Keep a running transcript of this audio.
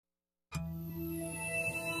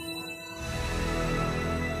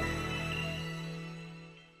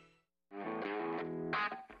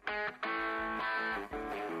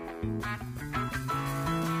Hi,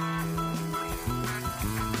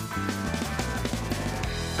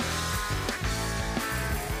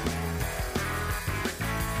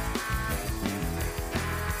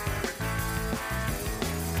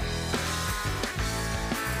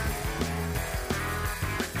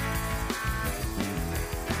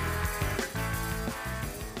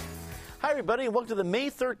 everybody, and welcome to the May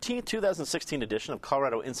 13th, 2016 edition of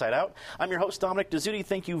Colorado Inside Out. I'm your host, Dominic Dezzutti.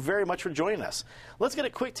 Thank you very much for joining us. Let's get a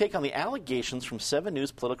quick take on the allegations from 7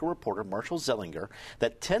 News political reporter Marshall Zellinger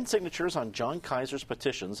that 10 signatures on John Kaiser's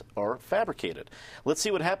petitions are fabricated. Let's see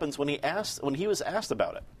what happens when he was asked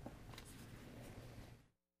about it.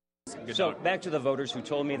 So back to the voters who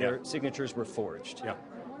told me their signatures were forged. Yeah.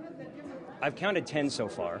 I've counted 10 so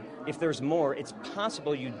far. If there's more, it's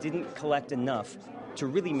possible you didn't collect enough to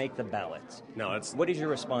really make the ballot. No, What is your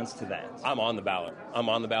response to that? I'm on the ballot. I'm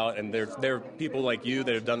on the ballot, and there are people like you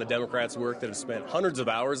that have done the Democrats' work that have spent hundreds of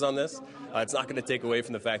hours on this. It's not going to take away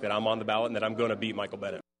from the fact that I'm on the ballot and that I'm going to beat Michael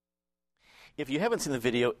Bennett. If you haven't seen the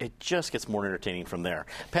video, it just gets more entertaining from there.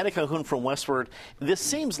 Patty Calhoun from Westward, this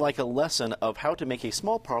seems like a lesson of how to make a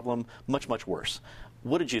small problem much, much worse.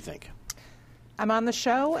 What did you think? I'm on the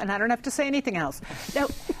show, and I don't have to say anything else. Now,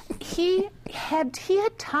 he had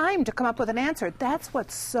time to come up with an answer. That's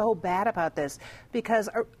what's so bad about this, because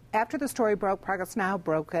after the story broke, Progress Now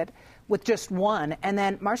broke it with just one, and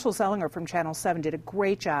then Marshall Zellinger from Channel 7 did a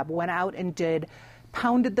great job, went out and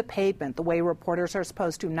pounded the pavement the way reporters are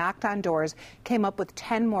supposed to, knocked on doors, came up with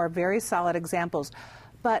 10 more very solid examples.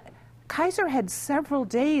 But Kaiser had several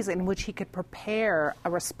days in which he could prepare a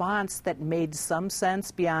response that made some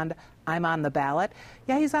sense beyond, I'm on the ballot.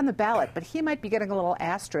 Yeah, he's on the ballot, but he might be getting a little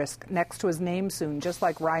asterisk next to his name soon, just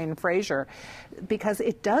like Ryan Frazier, because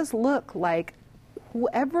it does look like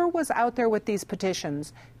whoever was out there with these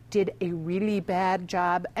petitions did a really bad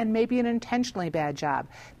job and maybe an intentionally bad job.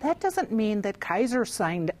 That doesn't mean that Kaiser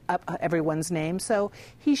signed up everyone's name, so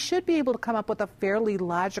he should be able to come up with a fairly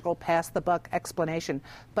logical pass-the-buck explanation.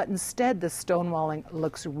 But instead, the stonewalling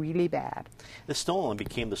looks really bad. The stonewalling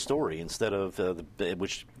became the story instead of,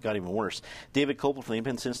 which got even worse. David Copeland from the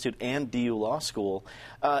Independence Institute and DU Law School,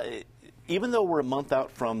 even though we're a month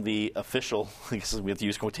out from the official, I guess we have to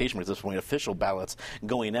use quotation marks at this point, official ballots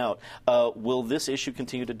going out, will this issue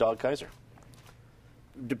continue to dog Kaiser?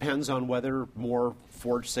 Depends on whether more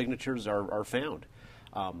forged signatures are found.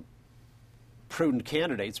 Prudent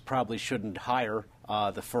candidates probably shouldn't hire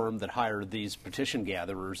the firm that hired these petition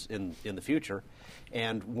gatherers in the future.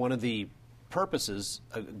 And one of the purposes,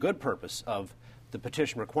 a good purpose of the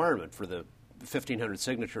petition requirement for the 1,500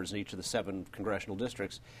 signatures in each of the 7 congressional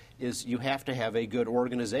districts is you have to have a good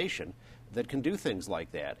organization that can do things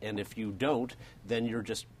like that. And if you don't, then you're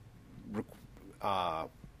just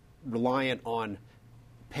reliant on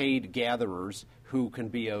paid gatherers who can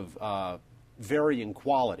be of varying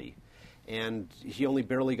quality. And he only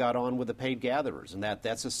barely got on with the paid gatherers, and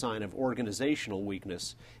that's a sign of organizational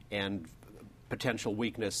weakness and potential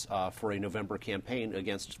weakness for a November campaign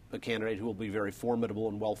against a candidate who will be very formidable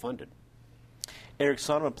and well-funded. Eric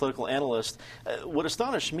Sonneman, political analyst. What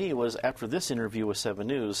astonished me was after this interview with 7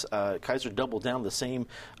 News, Kaiser doubled down the same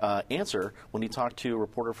answer when he talked to a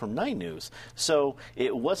reporter from 9 News. So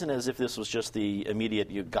it wasn't as if this was just the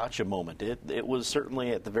immediate you gotcha moment. It was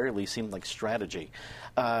certainly, at the very least, seemed like strategy.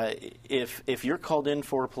 If you're called in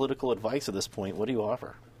for political advice at this point, what do you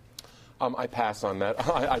offer? I pass on that.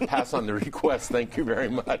 I pass on the request. Thank you very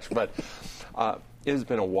much. But it has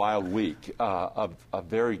been a wild week, a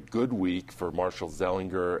very good week for Marshall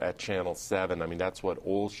Zellinger at Channel 7. I mean, that's what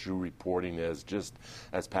old shoe reporting is, just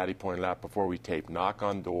as Patty pointed out before we tape, knock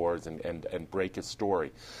on doors and break a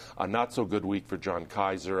story. A not-so-good week for John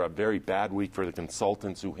Kaiser, a very bad week for the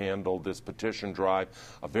consultants who handled this petition drive,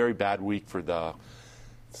 a very bad week for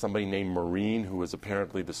somebody named Maureen, who was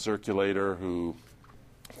apparently the circulator who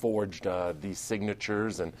forged these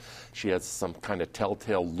signatures, and she has some kind of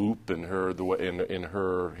telltale loop in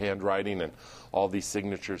her handwriting, and all these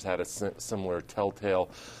signatures had a similar telltale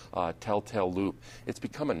loop. It's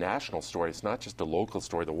become a national story. It's not just a local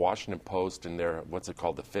story. The Washington Post and their, what's it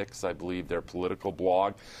called, The Fix, I believe, their political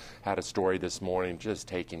blog, had a story this morning just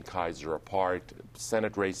taking Kaiser apart.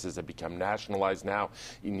 Senate races have become nationalized now.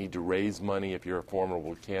 You need to raise money if you're a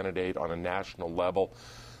formidable candidate on a national level.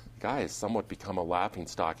 Guy has somewhat become a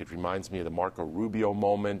laughingstock. It reminds me of the Marco Rubio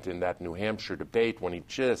moment in that New Hampshire debate when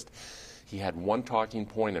he had one talking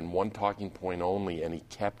point and one talking point only, and he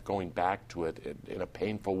kept going back to it in a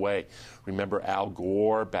painful way. Remember Al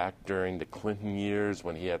Gore back during the Clinton years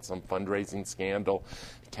when he had some fundraising scandal?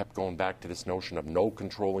 He kept going back to this notion of no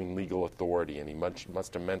controlling legal authority, and he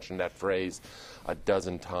must have mentioned that phrase a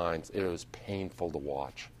dozen times. It was painful to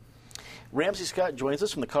watch. Ramsey Scott joins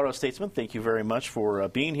us from the Colorado Statesman. Thank you very much for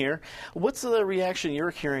being here. What's the reaction you're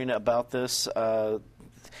hearing about this? I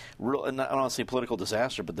don't want to say political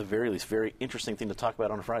disaster, but the very least, very interesting thing to talk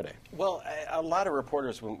about on a Friday. Well, a lot of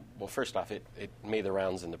reporters, first off, it made the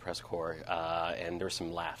rounds in the press corps, and there were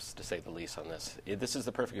some laughs, to say the least, on this. This is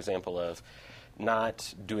the perfect example of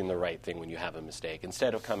not doing the right thing when you have a mistake.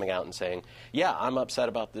 Instead of coming out and saying, yeah, I'm upset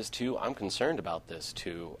about this too, I'm concerned about this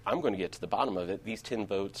too, I'm going to get to the bottom of it. These 10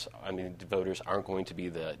 voters aren't going to be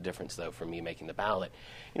the difference, though, for me making the ballot.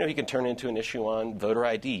 He can turn into an issue on voter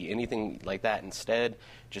ID, anything like that. Instead,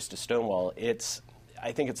 just to stonewall,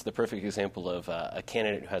 I think it's the perfect example of a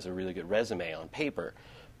candidate who has a really good resume on paper.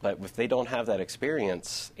 But if they don't have that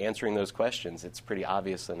experience answering those questions, it's pretty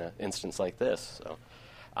obvious in an instance like this. So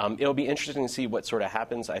it'll be interesting to see what sort of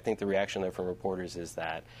happens. I think the reaction there from reporters is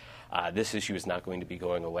that this issue is not going to be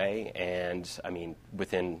going away. And,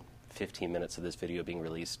 within 15 minutes of this video being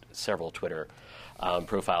released, several Twitter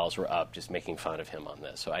profiles were up just making fun of him on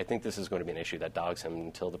this. So I think this is going to be an issue that dogs him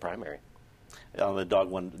until the primary. The dog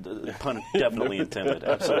one, the pun definitely intended.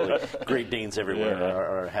 Absolutely. Great Danes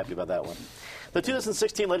everywhere are happy about that one. The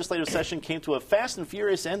 2016 legislative session came to a fast and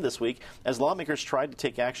furious end this week as lawmakers tried to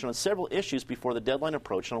take action on several issues before the deadline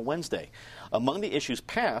approached on Wednesday. Among the issues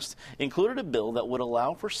passed included a bill that would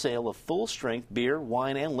allow for sale of full-strength beer,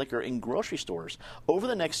 wine, and liquor in grocery stores over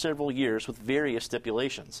the next several years with various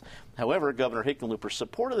stipulations. However, Governor Hickenlooper's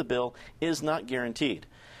support of the bill is not guaranteed.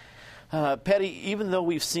 Patty, even though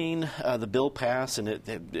we've seen the bill pass and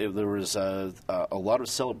there was a lot of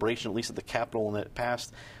celebration, at least at the Capitol, when it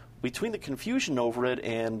passed, between the confusion over it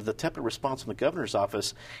and the tepid response from the governor's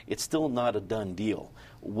office, it's still not a done deal.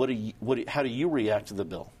 How do you react to the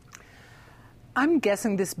bill? I'm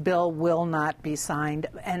guessing this bill will not be signed,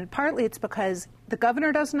 and partly it's because the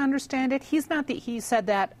governor doesn't understand it. He said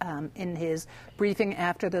that in his briefing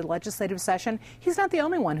after the legislative session. He's not the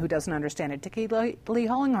only one who doesn't understand it. Dickie Lee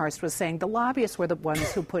Hollinghurst was saying the lobbyists were the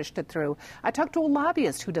ones who pushed it through. I talked to a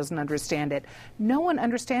lobbyist who doesn't understand it. No one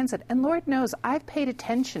understands it, and Lord knows I've paid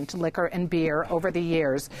attention to liquor and beer over the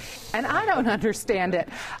years, and I don't understand it.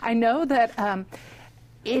 I know that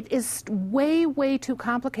it is way, way too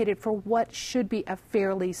complicated for what should be a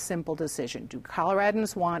fairly simple decision. Do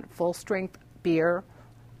Coloradans want full-strength beer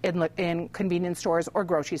in convenience stores or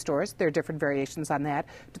grocery stores? There are different variations on that.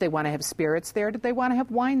 Do they want to have spirits there? Do they want to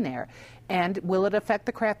have wine there? And will it affect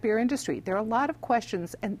the craft beer industry? There are a lot of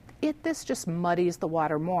questions, and this just muddies the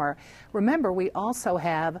water more. Remember, we also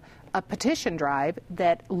have a petition drive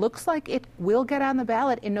that looks like it will get on the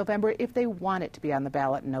ballot in November if they want it to be on the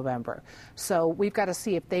ballot in November. So we've got to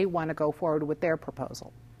see if they want to go forward with their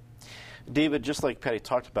proposal. David, just like Patty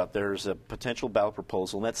talked about, there's a potential ballot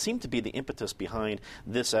proposal, and that seemed to be the impetus behind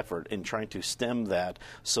this effort in trying to stem that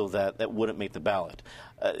so that that wouldn't make the ballot.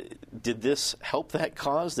 Did this help that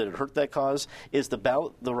cause? Did it hurt that cause? Is the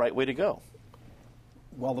ballot the right way to go?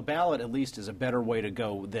 Well, the ballot at least is a better way to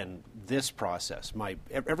go than this process.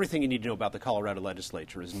 Everything you need to know about the Colorado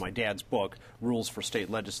legislature is in my dad's book, Rules for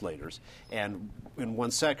State Legislators. And in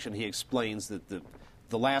one section, he explains that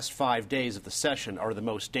the last 5 days of the session are the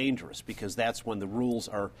most dangerous because that's when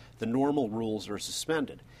the normal rules are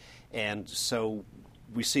suspended. And so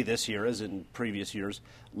we see this year, as in previous years,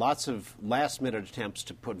 lots of last-minute attempts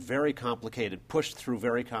to push through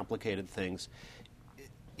very complicated things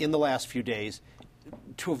in the last few days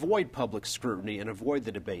to avoid public scrutiny and avoid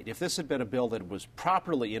the debate. If this had been a bill that was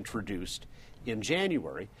properly introduced in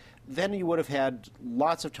January, then you would have had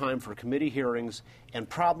lots of time for committee hearings, and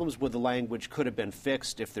problems with the language could have been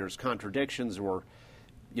fixed if there's contradictions or,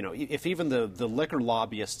 if even the liquor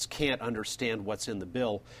lobbyists can't understand what's in the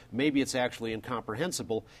bill, maybe it's actually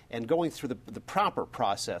incomprehensible, and going through the proper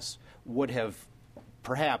process would have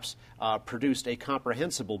perhaps produced a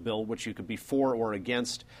comprehensible bill which you could be for or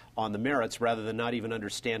against on the merits rather than not even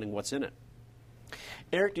understanding what's in it.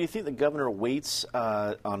 Eric, do you think the governor waits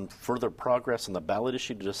on further progress on the ballot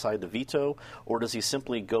issue to decide the veto, or does he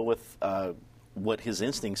simply go with what his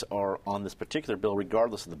instincts are on this particular bill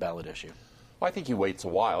regardless of the ballot issue? Well, I think he waits a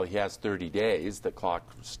while. He has 30 days. The clock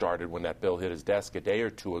started when that bill hit his desk a day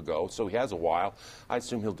or two ago, so he has a while. I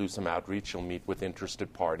assume he'll do some outreach. He'll meet with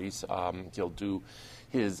interested parties. He'll do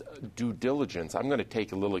his due diligence. I'm going to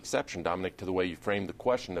take a little exception, Dominic, to the way you framed the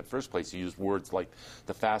question. In the first place, you used words like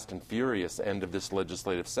the fast and furious end of this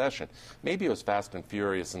legislative session. Maybe it was fast and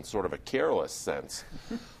furious in sort of a careless sense,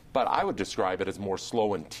 but I would describe it as more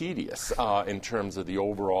slow and tedious in terms of the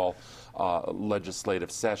overall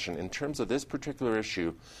legislative session. In terms of this particular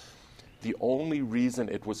issue, the only reason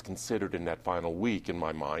it was considered in that final week, in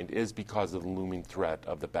my mind, is because of the looming threat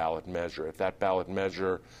of the ballot measure. If that ballot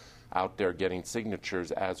measure out there getting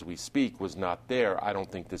signatures as we speak was not there, I don't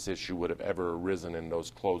think this issue would have ever arisen in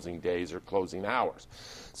those closing days or closing hours.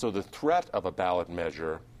 So the threat of a ballot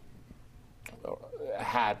measure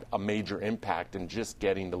had a major impact in just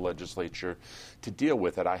getting the legislature to deal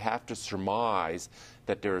with it. I have to surmise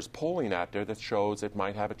that there is polling out there that shows it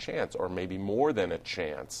might have a chance, or maybe more than a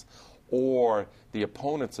chance, or the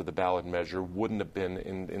opponents of the ballot measure wouldn't have been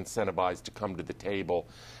incentivized to come to the table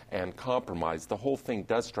and compromise. The whole thing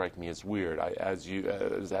does strike me as weird. As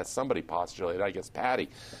somebody postulated, I guess Patty,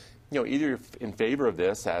 either you're in favor of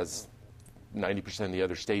this, as 90% of the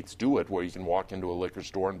other states do it, where you can walk into a liquor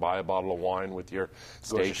store and buy a bottle of wine with your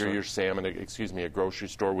steak or your salmon, a grocery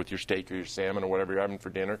store with your steak or your salmon or whatever you're having for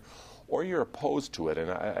dinner, or you're opposed to it.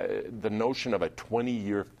 And the notion of a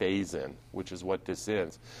 20-year phase-in, which is what this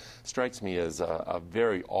is, strikes me as a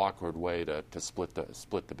very awkward way to split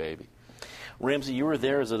the baby. Ramsey, you were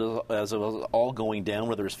there as it was all going down,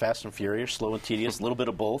 whether it was fast and furious, slow and tedious, a little bit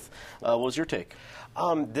of both. What was your take?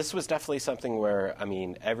 This was definitely something where,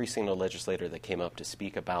 every single legislator that came up to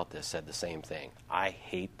speak about this said the same thing. I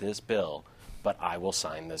hate this bill, but I will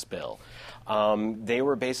sign this bill. They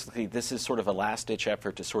were basically, this is sort of a last-ditch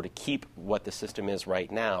effort to sort of keep what the system is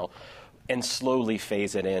right now and slowly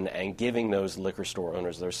phase it in, and giving those liquor store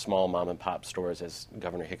owners, those small mom-and-pop stores, as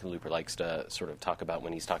Governor Hickenlooper likes to sort of talk about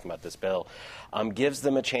when he's talking about this bill, gives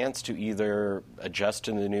them a chance to either adjust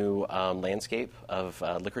to the new landscape of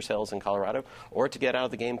liquor sales in Colorado or to get out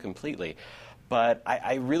of the game completely. But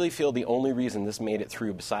I really feel the only reason this made it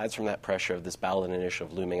through, besides from that pressure of this ballot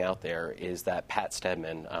initiative looming out there, is that Pat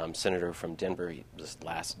Stedman, senator from Denver, he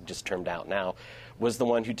just termed out now, was the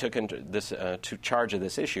one who took into this to charge of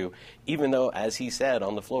this issue, even though, as he said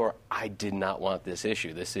on the floor, I did not want this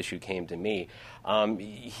issue. This issue came to me.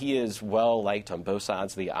 He is well liked on both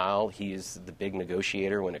sides of the aisle. He is the big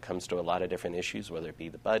negotiator when it comes to a lot of different issues, whether it be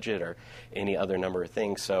the budget or any other number of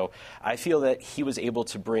things. So I feel that he was able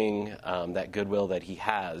to bring that goodwill that he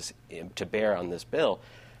has to bear on this bill.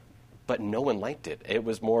 But no one liked it. It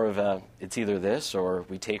was more of a, it's either this or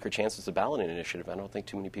we take our chances of ballot initiative. I don't think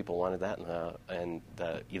too many people wanted that in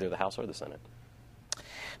either the House or the Senate.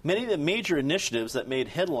 Many of the major initiatives that made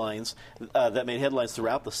headlines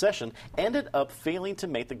throughout the session ended up failing to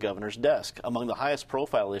make the governor's desk. Among the highest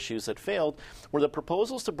profile issues that failed were the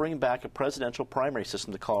proposals to bring back a presidential primary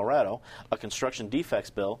system to Colorado, a construction defects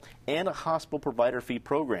bill, and a hospital provider fee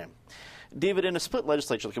program. David, in a split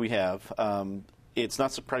legislature like we have, it's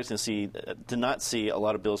not surprising to not see a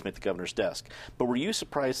lot of bills make the governor's desk. But were you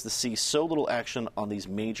surprised to see so little action on these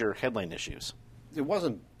major headline issues? It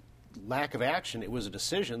wasn't lack of action. It was a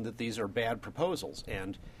decision that these are bad proposals.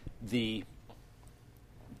 And the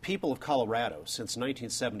people of Colorado, since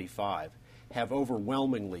 1975, have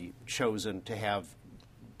overwhelmingly chosen to have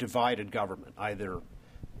divided government, either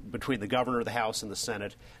between the governor, the House, and the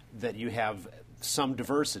Senate, that you have some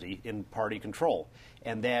diversity in party control.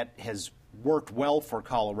 And that has worked well for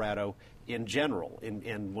Colorado in general.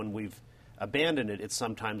 And when we've abandoned it, it's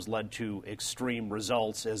sometimes led to extreme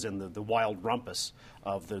results, as in the wild rumpus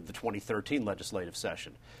of the 2013 legislative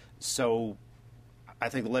session. So I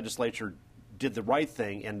think the legislature did the right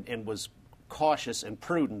thing and was cautious and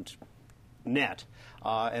prudent net,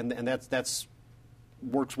 and that's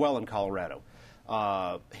works well in Colorado.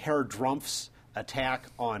 Herr Drumpf's attack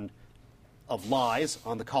of lies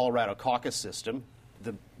on the Colorado caucus system,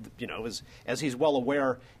 as he's well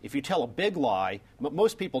aware, if you tell a big lie,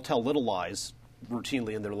 most people tell little lies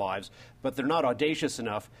routinely in their lives, but they're not audacious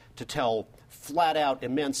enough to tell flat-out,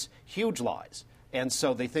 immense, huge lies. And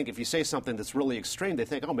so they think if you say something that's really extreme, they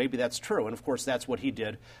think, oh, maybe that's true. And, of course, that's what he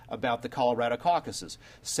did about the Colorado caucuses,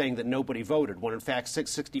 saying that nobody voted, when, in fact,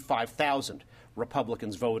 65,000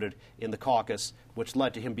 Republicans voted in the caucus, which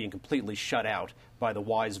led to him being completely shut out by the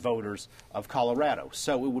wise voters of Colorado.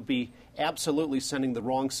 So it would be absolutely sending the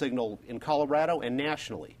wrong signal in Colorado and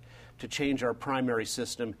nationally to change our primary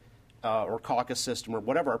system or caucus system or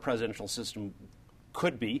whatever our presidential system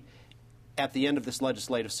could be at the end of this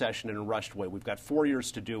legislative session in a rushed way. We've got 4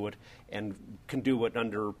 years to do it and can do it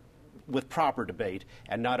with proper debate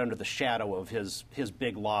and not under the shadow of his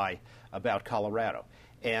big lie about Colorado.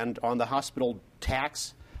 And on the hospital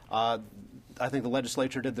tax, I think the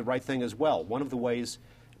legislature did the right thing as well. One of the ways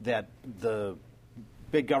that the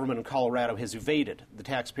big government in Colorado has evaded the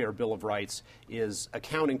Taxpayer Bill of Rights is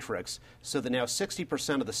accounting tricks, so that now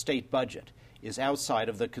 60% of the state budget is outside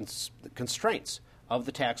of the constraints of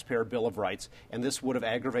the Taxpayer Bill of Rights, and this would have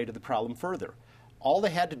aggravated the problem further. All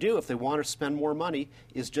they had to do if they want to spend more money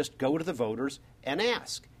is just go to the voters and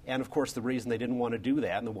ask. And, of course, the reason they didn't want to do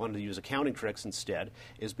that and they wanted to use accounting tricks instead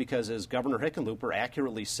is because, as Governor Hickenlooper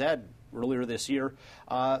accurately said earlier this year,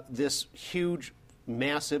 this huge,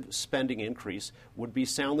 massive spending increase would be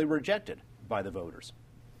soundly rejected by the voters.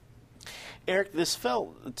 Eric, this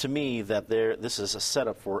felt to me that this is a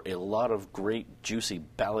setup for a lot of great, juicy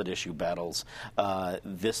ballot issue battles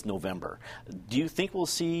this November. Do you think we'll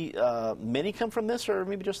see many come from this, or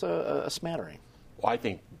maybe just a smattering? Well, I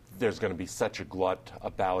think there's going to be such a glut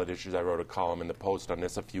of ballot issues. I wrote a column in the Post on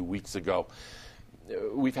this a few weeks ago.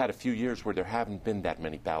 We've had a few years where there haven't been that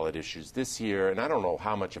many ballot issues. This year, and I don't know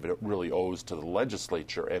how much of it really owes to the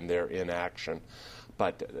legislature and their inaction,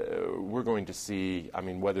 but we're going to see, I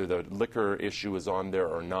mean, whether the liquor issue is on there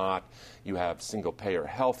or not, you have single-payer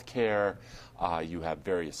health care, you have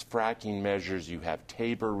various fracking measures, you have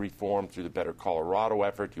Tabor reform through the Better Colorado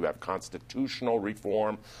effort, you have constitutional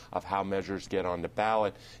reform of how measures get on the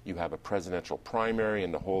ballot, you have a presidential primary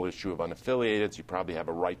and the whole issue of unaffiliateds, you probably have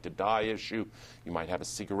a right to die issue, you might have a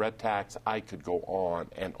cigarette tax. I could go on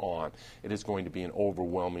and on. It is going to be an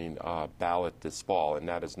overwhelming ballot this fall, and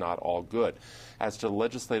that is not all good. As to the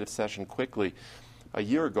legislative session, quickly, a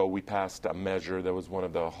year ago, we passed a measure that was one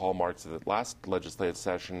of the hallmarks of the last legislative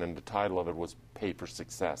session, and the title of it was Pay for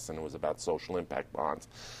Success, and it was about social impact bonds.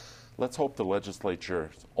 Let's hope the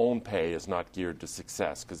legislature's own pay is not geared to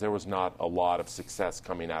success, because there was not a lot of success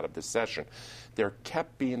coming out of this session. There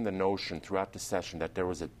kept being the notion throughout the session that there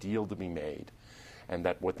was a deal to be made, and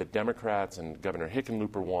that what the Democrats and Governor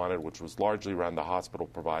Hickenlooper wanted, which was largely around the hospital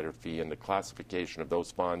provider fee and the classification of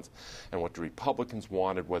those funds, and what the Republicans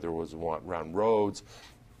wanted, whether it was around roads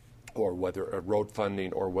or whether road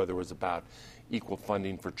funding or whether it was about equal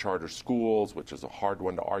funding for charter schools, which is a hard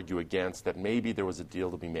one to argue against, that maybe there was a deal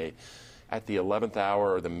to be made. At the 11th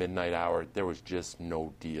hour or the midnight hour, there was just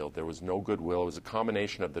no deal. There was no goodwill. It was a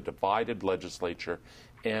combination of the divided legislature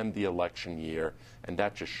and the election year, and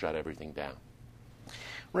that just shut everything down.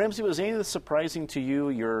 Ramsey, was any of this surprising to you,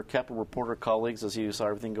 your Capitol reporter colleagues, as you saw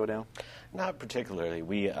everything go down? Not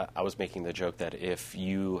particularly. I was making the joke that if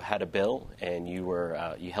you had a bill and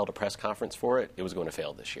you held a press conference for it, it was going to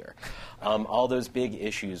fail this year. All those big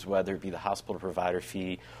issues, whether it be the hospital provider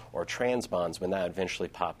fee or trans bonds, when that eventually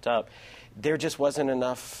popped up, there just wasn't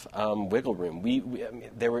enough wiggle room.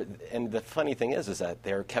 And the funny thing is that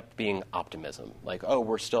there kept being optimism, like, oh,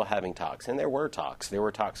 we're still having talks, and there were talks. There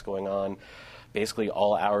were talks going on basically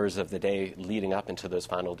all hours of the day leading up into those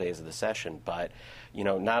final days of the session. But,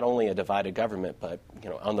 not only a divided government, but,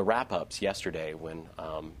 on the wrap-ups yesterday when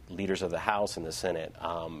leaders of the House and the Senate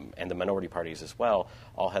and the minority parties as well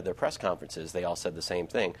all had their press conferences, they all said the same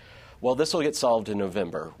thing. Well, this will get solved in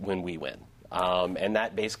November when we win. And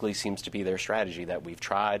that basically seems to be their strategy that we've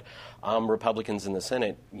tried. Republicans in the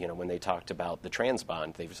Senate, when they talked about the trans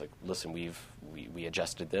bond, they was like, listen, we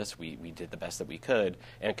adjusted this, we did the best that we could,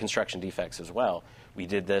 and construction defects as well. We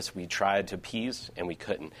did this, we tried to appease, and we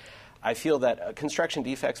couldn't. I feel that construction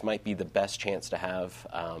defects might be the best chance to have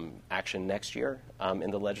action next year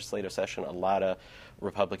in the legislative session. A lot of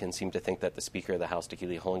Republicans seem to think that the Speaker of the House,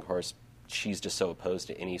 Keely Hollenhorst, she's just so opposed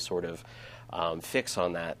to any sort of fix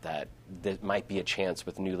on that there might be a chance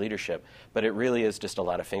with new leadership. But it really is just a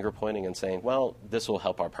lot of finger pointing and saying, well, this will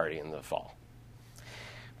help our party in the fall.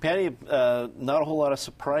 Patty, not a whole lot of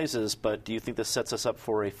surprises, but do you think this sets us up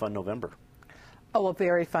for a fun November? Oh, a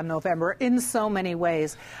very fun November in so many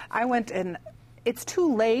ways. I went and it's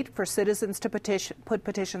too late for citizens to put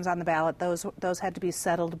petitions on the ballot. Those had to be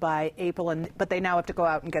settled by April, but they now have to go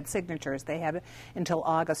out and get signatures. They have until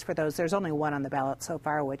August for those. There's only one on the ballot so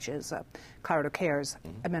far, which is Colorado Cares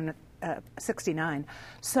Amendment 69.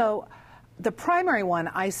 So the primary one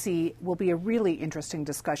I see will be a really interesting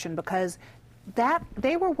discussion because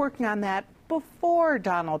they were working on that before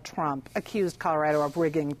Donald Trump accused Colorado of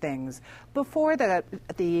rigging things, before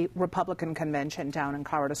the Republican convention down in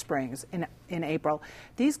Colorado Springs in April.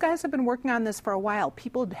 These guys have been working on this for a while.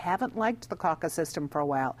 People haven't liked the caucus system for a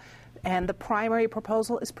while. And the primary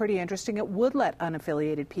proposal is pretty interesting. It would let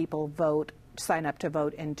unaffiliated people sign up to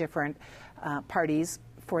vote in different parties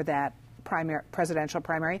for that presidential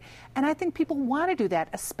primary. And I think people want to do that,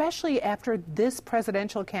 especially after this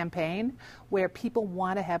presidential campaign where people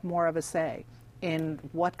want to have more of a say in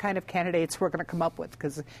what kind of candidates we're going to come up with,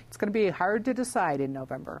 because it's going to be hard to decide in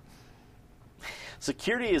November.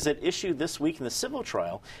 Security is at issue this week in the civil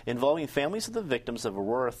trial involving families of the victims of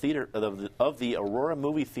the Aurora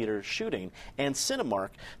Movie Theater shooting and Cinemark,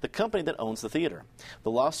 the company that owns the theater.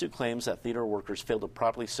 The lawsuit claims that theater workers failed to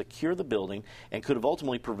properly secure the building and could have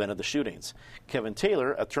ultimately prevented the shootings. Kevin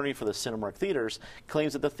Taylor, attorney for the Cinemark theaters,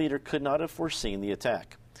 claims that the theater could not have foreseen the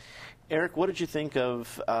attack. Eric, what do you think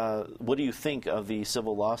of the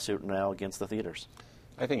civil lawsuit now against the theaters?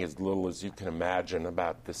 I think as little as you can imagine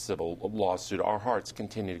about the civil lawsuit. Our hearts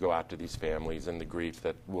continue to go out to these families and the grief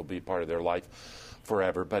that will be part of their life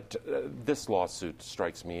forever. But this lawsuit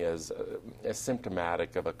strikes me as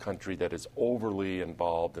symptomatic of a country that is overly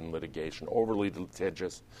involved in litigation, overly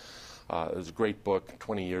litigious. There was a great book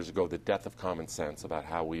 20 years ago, The Death of Common Sense, about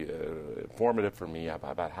how informative for me,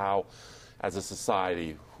 about how, as a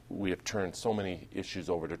society, we have turned so many issues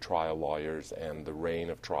over to trial lawyers and the reign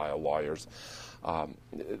of trial lawyers.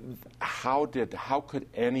 How could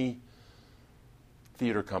any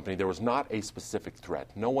theater company, there was not a specific threat.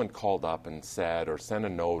 No one called up and said or sent a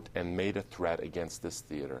note and made a threat against this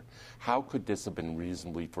theater. How could this have been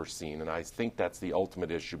reasonably foreseen? And I think that's the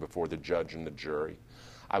ultimate issue before the judge and the jury.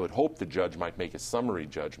 I would hope the judge might make a summary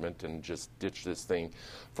judgment and just ditch this thing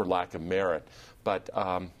for lack of merit. But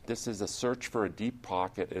this is a search for a deep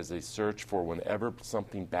pocket, is a search for whenever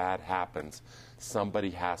something bad happens,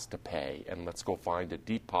 somebody has to pay. And let's go find a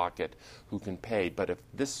deep pocket who can pay. But if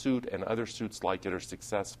this suit and other suits like it are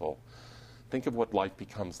successful, think of what life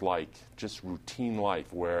becomes like, just routine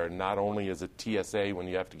life, where not only is it TSA when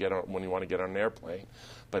you want to get on an airplane,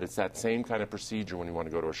 but it's that same kind of procedure when you want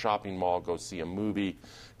to go to a shopping mall, go see a movie,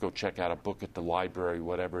 go check out a book at the library,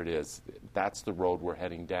 whatever it is. That's the road we're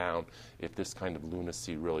heading down if this kind of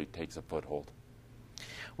lunacy really takes a foothold.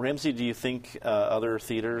 Ramsey, do you think other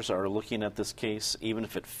theaters are looking at this case, even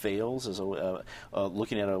if it fails, as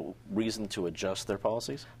looking at a reason to adjust their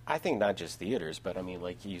policies? I think not just theaters, but I mean,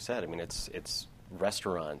 like you said, I mean, it's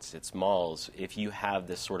restaurants, it's malls. If you have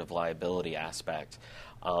this sort of liability aspect,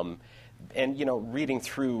 and reading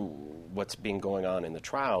through what's been going on in the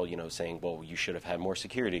trial, saying, well, you should have had more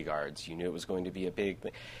security guards. You knew it was going to be a big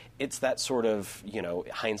thing. It's that sort of,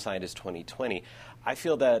 hindsight is 20/20. I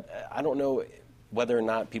feel that I don't know whether or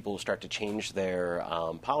not people will start to change their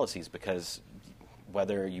policies, because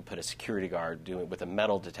whether you put a security guard doing it with a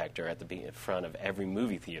metal detector at the front of every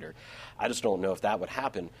movie theater, I just don't know if that would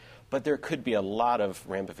happen. But there could be a lot of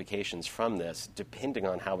ramifications from this, depending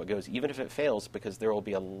on how it goes, even if it fails, because there will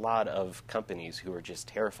be a lot of companies who are just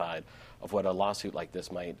terrified of what a lawsuit like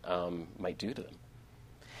this might do to them.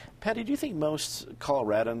 Patty, do you think most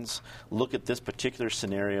Coloradans look at this particular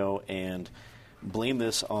scenario and blame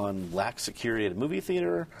this on lax security at a movie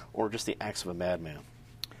theater, or just the acts of a madman?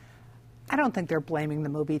 I don't think they're blaming the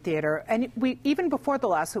movie theater. And even before the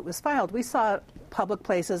lawsuit was filed, we saw public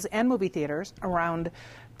places and movie theaters around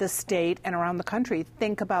the state and around the country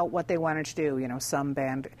think about what they wanted to do. Some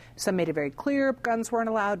made it very clear guns weren't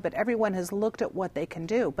allowed, but everyone has looked at what they can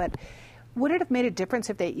do. But would it have made a difference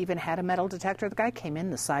if they even had a metal detector? The guy came in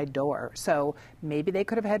the side door, so maybe they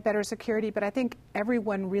could have had better security. But I think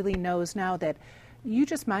everyone really knows now that you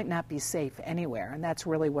just might not be safe anywhere, and that's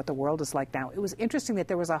really what the world is like now. It was interesting that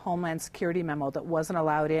there was a Homeland Security memo that wasn't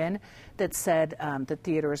allowed in that said that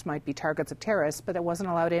theaters might be targets of terrorists, but it wasn't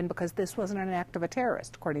allowed in because this wasn't an act of a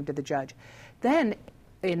terrorist, according to the judge. Then,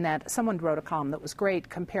 in that, someone wrote a column that was great,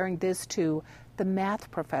 comparing this to the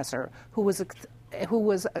math professor who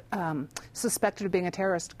was suspected of being a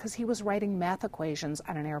terrorist because he was writing math equations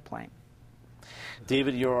on an airplane.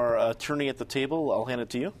 David, you're attorney at the table. I'll hand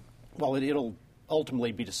it to you. Well, it'll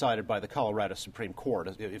ultimately be decided by the Colorado Supreme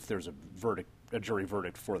Court if there's a jury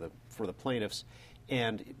verdict for the plaintiffs.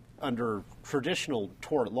 And under traditional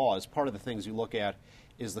tort laws, part of the things you look at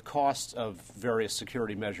is the costs of various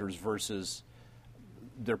security measures versus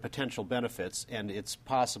their potential benefits. And it's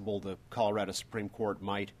possible the Colorado Supreme Court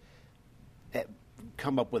might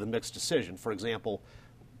come up with a mixed decision. For example,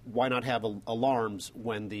 why not have alarms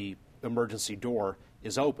when the emergency door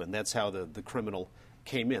is open? That's how the criminal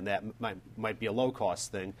came in. That might be a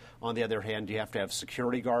low-cost thing. On the other hand, you have to have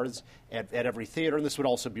security guards at every theater, and this would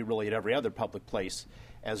also be really at every other public place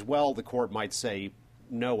as well. The court might say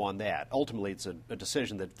no on that. Ultimately, it's a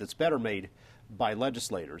decision that's better made by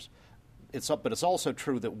legislators. But it's also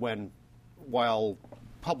true that while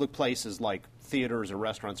public places like theaters or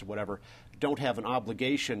restaurants or whatever don't have an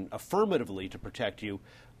obligation affirmatively to protect you,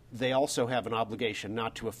 they also have an obligation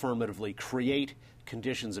not to affirmatively create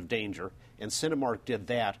conditions of danger. And Cinemark did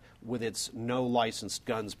that with its no licensed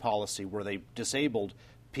guns policy, where they disabled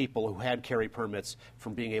people who had carry permits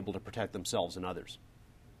from being able to protect themselves and others.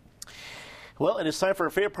 Well, it is time for our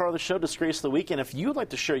favorite part of the show, Disgrace of the Week. And if you'd like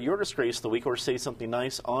to share your Disgrace of the Week or say something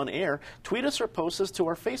nice on air, tweet us or post us to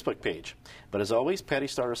our Facebook page. But as always, Patty,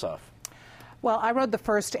 start us off. Well, I rode the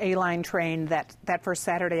first A-Line train that first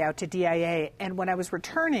Saturday out to DIA, and when I was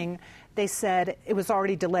returning, they said it was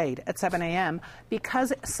already delayed at 7 a.m.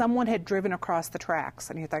 because someone had driven across the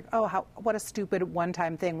tracks. And you think, oh, what a stupid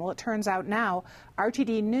one-time thing. Well, it turns out now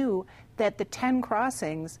RTD knew that the 10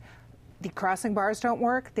 crossings, the crossing bars don't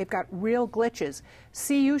work. They've got real glitches.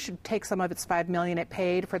 CU should take some of its $5 million it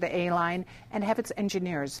paid for the A-Line and have its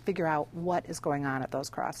engineers figure out what is going on at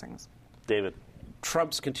those crossings. David.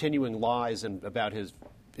 Trump's continuing lies in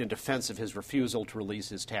defense of his refusal to release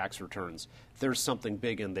his tax returns. There's something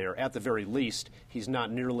big in there. At the very least, he's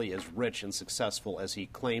not nearly as rich and successful as he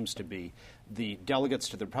claims to be. The delegates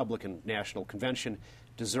to the Republican National Convention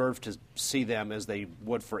deserve to see them as they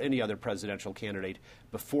would for any other presidential candidate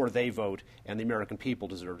before they vote, and the American people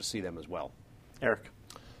deserve to see them as well. Eric.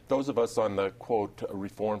 Those of us on the, quote,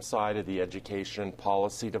 reform side of the education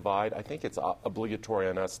policy divide, I think it's obligatory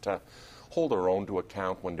on us to hold our own to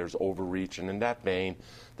account when there's overreach. And in that vein,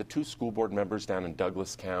 the 2 school board members down in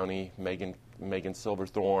Douglas County, Megan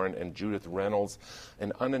Silverthorne and Judith Reynolds,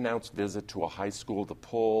 an unannounced visit to a high school to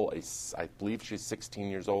pull I believe she's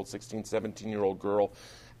 17-year-old girl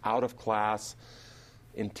out of class,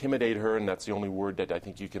 intimidate her, and that's the only word that I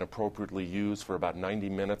think you can appropriately use, for about 90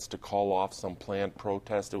 minutes to call off some planned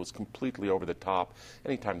protest. It was completely over the top.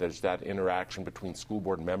 Anytime there's that interaction between school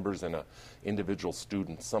board members and an individual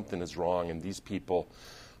student, something is wrong, and these people,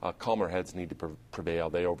 calmer heads need to prevail.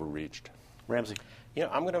 They overreached. Ramsey.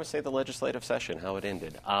 I'm going to say the legislative session, how it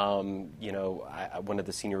ended. One of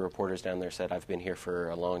the senior reporters down there said, I've been here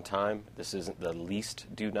for a long time. This isn't the least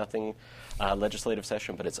do-nothing legislative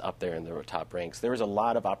session, but it's up there in the top ranks. There was a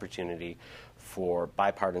lot of opportunity for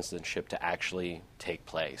bipartisanship to actually take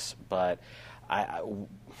place. But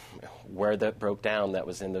where that broke down, that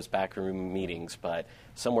was in those backroom meetings, but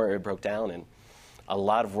somewhere it broke down, and a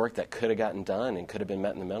lot of work that could have gotten done and could have been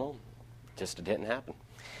met in the middle just didn't happen.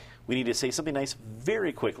 We need to say something nice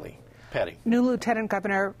very quickly. Patty. New Lieutenant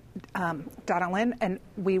Governor Donna Lynn, and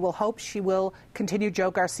we will hope she will continue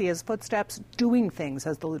Joe Garcia's footsteps, doing things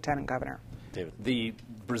as the Lieutenant Governor. David. The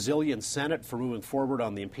Brazilian Senate for moving forward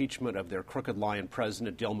on the impeachment of their crooked lion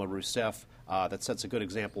president, Dilma Rousseff. That sets a good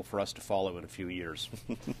example for us to follow in a few years.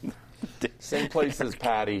 Same place as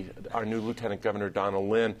Patty, our new Lieutenant Governor Donna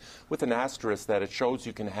Lynn, with an asterisk that it shows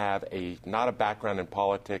you can have not a background in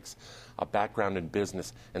politics, a background in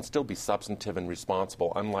business, and still be substantive and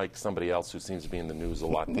responsible, unlike somebody else who seems to be in the news a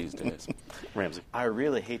lot these days. Ramsey. I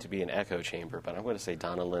really hate to be an echo chamber, but I'm going to say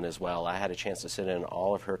Donna Lynn as well. I had a chance to sit in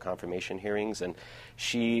all of her confirmation hearings, and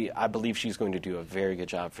I believe she's going to do a very good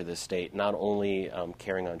job for this state, not only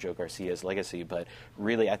carrying on Joe Garcia's legacy, but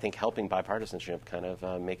really, I think, helping bipartisanship kind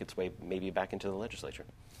of make its way maybe back into the legislature.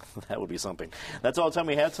 That would be something. That's all the time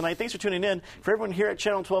we have tonight. Thanks for tuning in. For everyone here at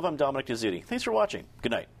Channel 12, I'm Dominic Dezzutti. Thanks for watching.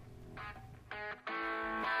 Good night.